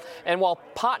particular. And while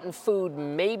pot and food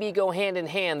maybe go hand in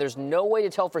hand, there's no way to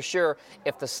tell for sure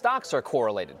if the stocks are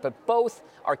correlated. But both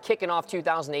are kicking off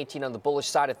 2018 on the bullish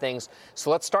side of things. So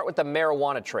let's start with the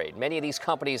marijuana trade. Many of these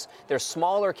companies, they're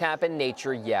smaller cap in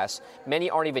nature, yes. Many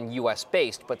aren't even U.S.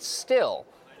 based, but still,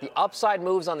 the upside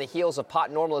moves on the heels of pot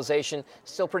normalization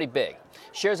still pretty big.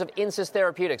 Shares of Insys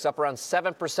Therapeutics up around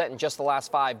 7% in just the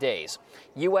last 5 days.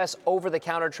 U.S.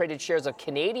 over-the-counter traded shares of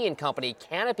Canadian company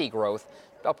Canopy Growth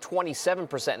up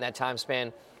 27% in that time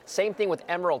span. Same thing with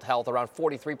Emerald Health, around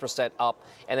 43% up,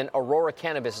 and then Aurora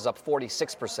Cannabis is up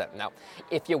 46%. Now,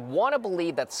 if you want to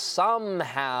believe that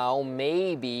somehow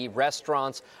maybe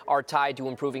restaurants are tied to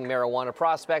improving marijuana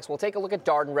prospects, we'll take a look at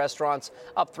Darden Restaurants,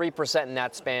 up 3% in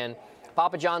that span.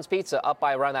 Papa John's Pizza up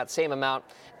by around that same amount.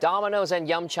 Domino's and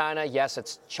Yum China, yes,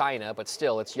 it's China, but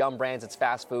still, it's Yum Brands, it's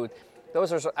fast food.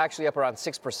 Those are actually up around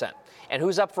 6%. And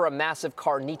who's up for a massive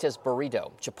carnitas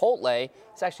burrito? Chipotle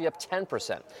is actually up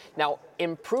 10%. Now,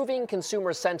 improving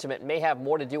consumer sentiment may have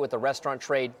more to do with the restaurant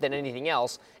trade than anything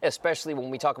else, especially when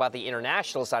we talk about the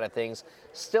international side of things.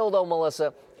 Still, though,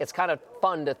 Melissa, it's kind of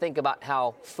fun to think about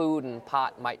how food and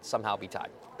pot might somehow be tied.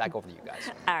 Back over to you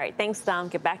guys. All right, thanks, Dom.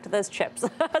 Get back to those chips.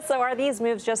 So are these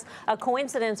moves just a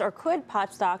coincidence, or could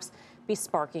pot stocks be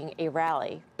sparking a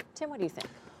rally? Tim, what do you think?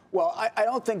 Well, I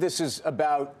don't think this is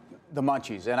about the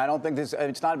munchies, and I don't think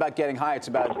it's not about getting high. It's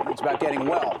about getting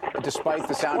well, despite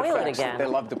the sound effects that they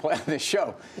love to play on this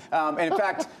show. And in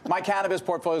fact, my cannabis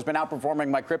portfolio has been outperforming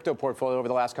my crypto portfolio over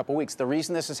the last couple of weeks. The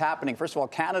reason this is happening, first of all,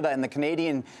 Canada and the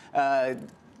Canadian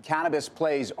cannabis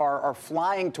plays are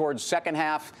flying towards second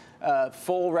half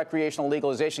full recreational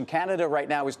legalization. Canada right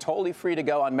now is totally free to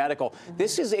go on medical. Mm-hmm.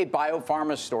 This is a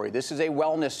biopharma story. This is a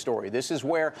wellness story. This is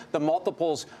where the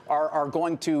multiples are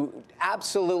going to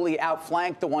absolutely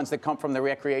outflank the ones that come from the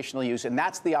recreational use, and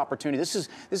that's the opportunity. This is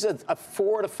a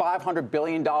 $400 to $500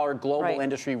 billion global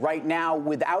industry right now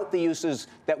without the uses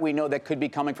that we know that could be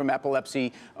coming from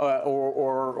epilepsy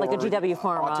or like a GW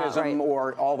Pharma, autism,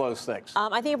 or all those things.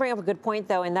 I think you bring up a good point,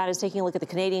 though, and that is taking a look at the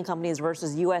Canadian companies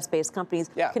versus U.S.-based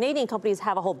companies. Yeah. Canadian companies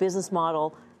have a whole business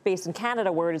model based in Canada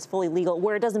where it is fully legal,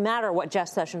 where it doesn't matter what Jeff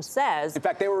Sessions says. In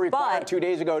fact, they were required 2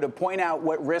 days ago to point out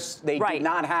what risks they did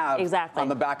not have on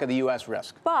the back of the U.S.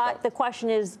 risk. But the question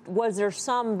is, was there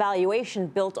some valuation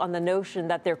built on the notion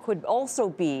that there could also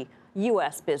be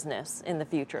U.S. business in the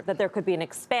future, that there could be an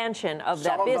expansion of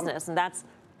that business? And that's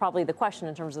probably the question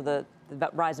in terms of the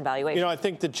rise in valuation. You know, I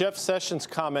think the Jeff Sessions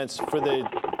comments for the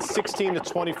 16 to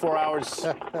 24 hours.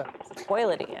 Spoil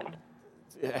it again.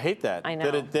 I hate that. I know.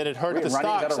 That it hurt the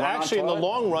stocks. Actually, in the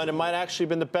long run, it might actually have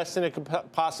been the best thing that could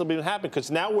possibly happen,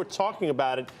 because now we're talking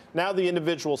about it. Now the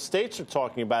individual states are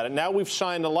talking about it. Now we've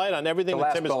shined the light on everything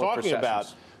that Tim is talking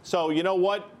about. So you know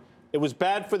what? It was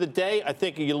bad for the day. I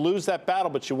think you lose that battle,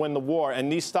 but you win the war. And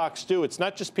these stocks do. It's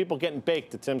not just people getting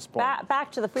baked, to Tim's point.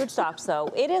 Back to the food stocks, though.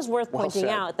 It is worth pointing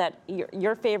out that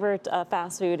your favorite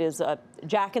fast food is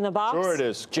Jack in the Box. Sure it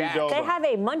is. Jack. They have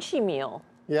a munchie meal.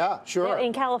 Yeah, sure.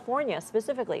 In California,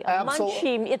 specifically.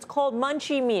 Munchie, it's called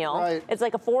Munchie Meal. Right. It's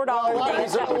like a $4 thing.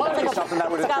 It's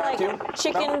got like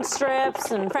chicken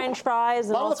strips and French fries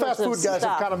and all sorts of stuff. A lot of the fast food guys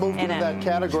have kind of moved into that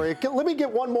category. Let me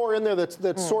get one more in there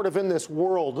that's sort of in this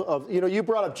world of, you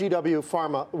brought up GW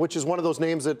Pharma, which is one of those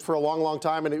names that for a long, long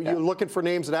time, and you're looking for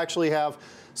names that actually have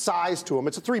size to them.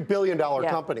 It's a $3 billion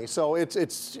company, so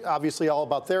it's obviously all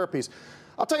about therapies.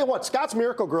 I'll tell you what, Scotts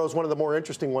Miracle-Gro is one of the more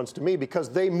interesting ones to me, because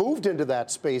they moved into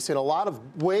that space in a lot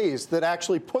of ways that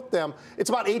actually put them, it's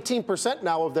about 18%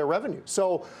 now of their revenue.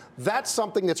 So that's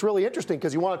something that's really interesting,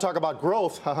 because you want to talk about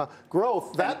growth.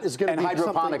 That is going to be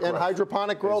hydroponic something. And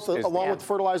hydroponic growth, along with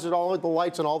fertilizers, all with the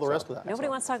lights and all the rest of that. Nobody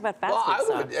wants to talk about fast food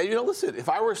stuff. I would, listen, if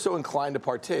I were so inclined to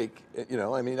partake,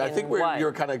 I think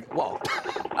you're kind of,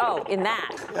 in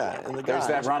that. Yeah, in the There's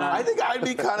that run on. I think I'd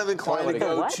be kind of inclined to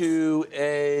go to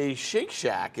a Shake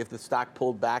Shack if the stock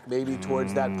pulled back maybe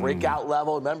towards that breakout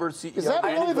level. Remember, is that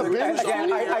really the biggest?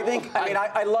 Again,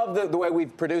 I love the way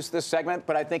we've produced this segment,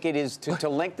 but I think it is to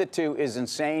link the two is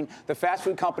insane. The fast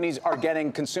food companies are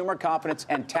getting consumer confidence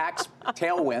and tax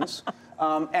tailwinds.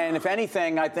 And if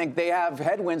anything, I think they have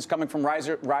headwinds coming from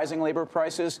rising labor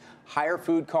prices, higher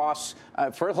food costs,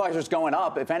 fertilizers going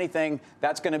up. If anything,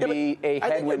 that's going to be a headwind. I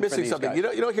think you're missing something.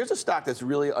 Guys. Here's a stock that's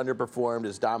really underperformed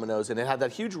is Domino's, and it had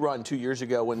that huge run 2 years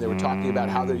ago when they were talking about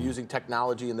how they're using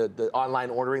technology and the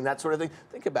online ordering, that sort of thing.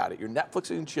 Think about it. You're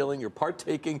Netflixing and chilling. You're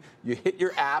partaking. You hit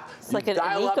your app. It's like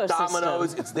dial up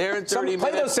Domino's. It's there in 30 minutes.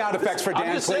 Play those sound effects for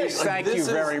Dan, please. Thank you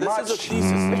very much. This is a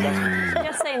thesis.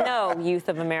 Just say no, youth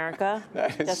of America.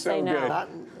 That is Just so say no.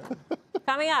 good.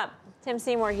 Coming up, Tim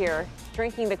Seymour here,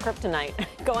 drinking the kryptonite,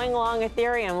 going along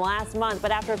Ethereum last month,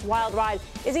 but after its wild ride,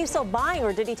 is he still buying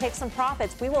or did he take some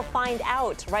profits? We will find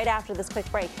out right after this quick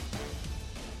break.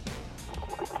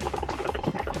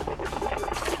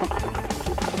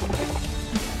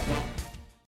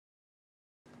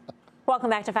 Welcome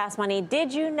back to Fast Money.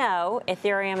 Did you know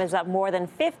Ethereum is up more than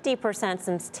 50%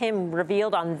 since Tim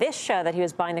revealed on this show that he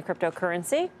was buying the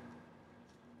cryptocurrency?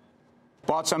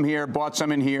 Bought some here, bought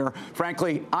some in here.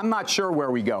 Frankly, I'm not sure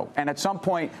where we go. And at some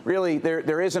point, really,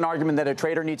 there is an argument that a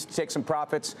trader needs to take some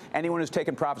profits. Anyone who's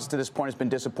taken profits to this point has been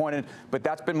disappointed, but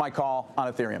that's been my call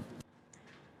on Ethereum.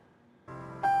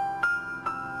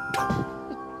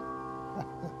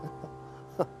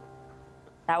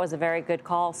 That was a very good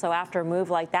call. So after a move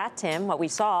like that, Tim, what we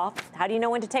saw, how do you know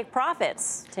when to take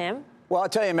profits, Tim? Well, I'll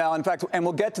tell you, Mel, in fact, and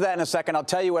we'll get to that in a second. I'll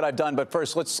tell you what I've done. But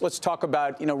first, let's talk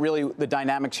about, really the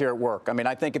dynamics here at work. I mean,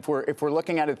 I think if we're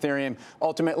looking at Ethereum,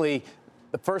 ultimately,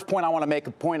 the first point I want to make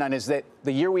a point on is that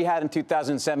the year we had in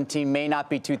 2017 may not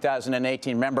be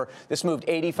 2018. Remember, this moved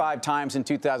 85 times in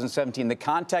 2017. The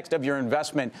context of your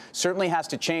investment certainly has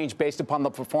to change based upon the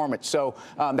performance. So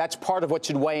that's part of what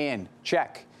should weigh in.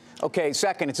 Check. Okay,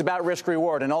 second, it's about risk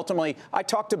reward. And ultimately, I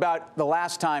talked about the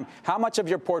last time how much of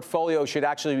your portfolio should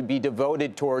actually be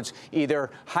devoted towards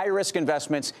either high risk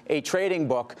investments, a trading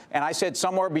book, and I said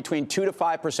somewhere between 2 to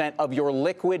 5% of your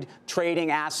liquid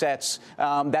trading assets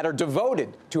that are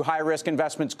devoted to high risk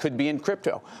investments could be in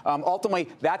crypto. Ultimately,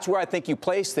 that's where I think you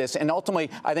place this. And ultimately,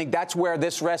 I think that's where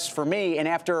this rests for me. And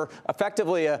after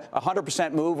effectively a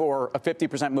 100% move or a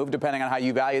 50% move, depending on how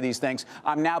you value these things,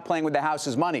 I'm now playing with the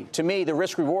house's money. To me, the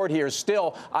risk reward here is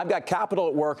still, I've got capital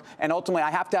at work, and ultimately I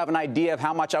have to have an idea of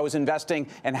how much I was investing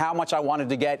and how much I wanted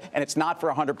to get, and it's not for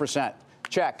 100%.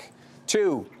 Check.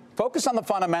 2, focus on the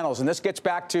fundamentals, and this gets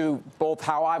back to both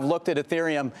how I've looked at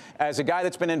Ethereum as a guy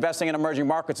that's been investing in emerging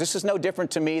markets. This is no different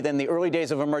to me than the early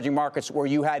days of emerging markets where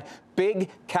you had big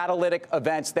catalytic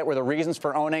events that were the reasons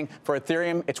for owning. For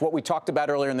Ethereum, it's what we talked about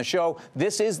earlier in the show.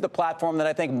 This is the platform that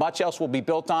I think much else will be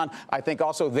built on. I think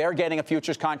also they're getting a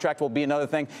futures contract will be another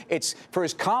thing. It's for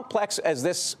as complex as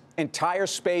this entire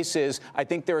space is, I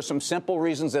think there are some simple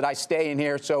reasons that I stay in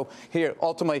here. So here,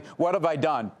 ultimately, what have I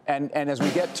done? And as we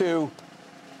get to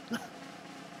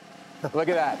look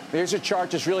at that. Here's a chart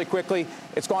just really quickly.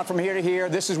 It's gone from here to here.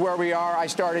 This is where we are. I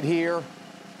started here.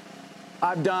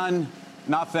 I've done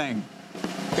nothing.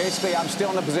 Basically, I'm still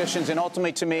in the positions, and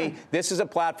ultimately, to me, this is a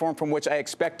platform from which I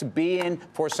expect to be in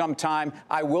for some time.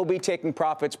 I will be taking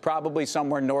profits probably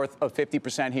somewhere north of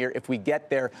 50% here if we get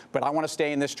there, but I want to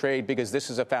stay in this trade because this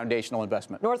is a foundational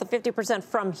investment. North of 50%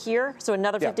 from here, so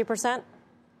another 50%?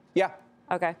 Yeah.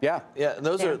 Okay. Yeah. Yeah, and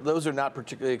those are not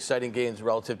particularly exciting gains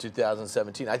relative to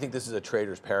 2017. I think this is a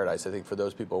trader's paradise. I think for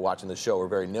those people watching the show, we're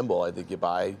very nimble. I think you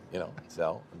buy,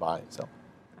 sell, and buy, sell.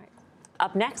 All right.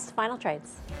 Up next, final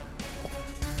trades.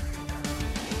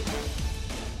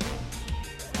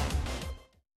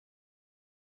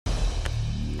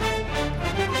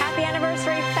 Happy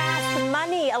anniversary, Fast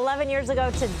Money. 11 years ago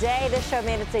today, this show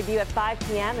made its debut at 5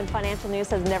 p.m. and financial news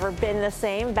has never been the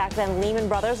same. Back then, Lehman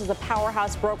Brothers was a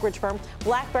powerhouse brokerage firm.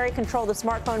 BlackBerry controlled the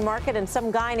smartphone market, and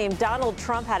some guy named Donald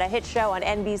Trump had a hit show on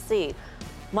NBC.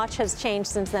 Much has changed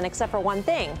since then, except for one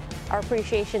thing, our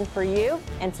appreciation for you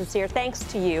and sincere thanks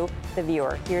to you, the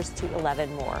viewer. Here's to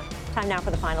 11 more. Time now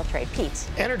for the final trade. Pete.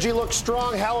 Energy looks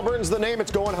strong. Halliburton's the name.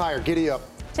 It's going higher. Giddy up.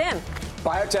 Tim.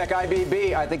 Biotech,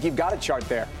 IBB. I think you've got a chart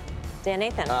there. Dan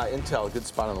Nathan. Intel, good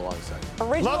spot on the long side.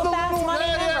 Original Fast Money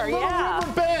member,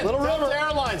 yeah. Little River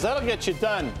Airlines, that'll get you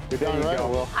done. You're done, right,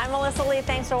 Will. I'm Melissa Lee.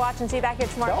 Thanks for watching. See you back here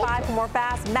tomorrow at 5 for more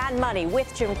Fast Mad Money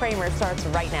with Jim Cramer starts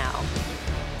right now.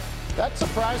 That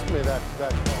surprised me, that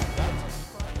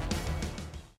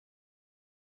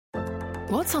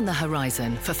What's on the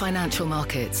horizon for financial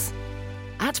markets?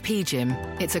 At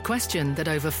PGIM, it's a question that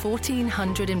over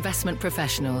 1,400 investment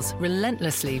professionals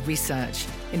relentlessly research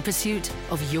in pursuit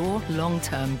of your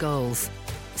long-term goals.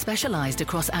 Specialized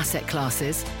across asset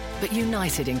classes, but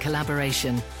united in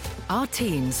collaboration, our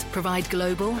teams provide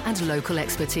global and local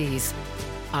expertise.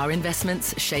 Our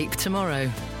investments shape tomorrow,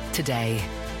 today.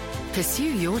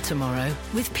 Pursue your tomorrow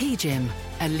with PGIM,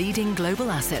 a leading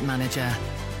global asset manager.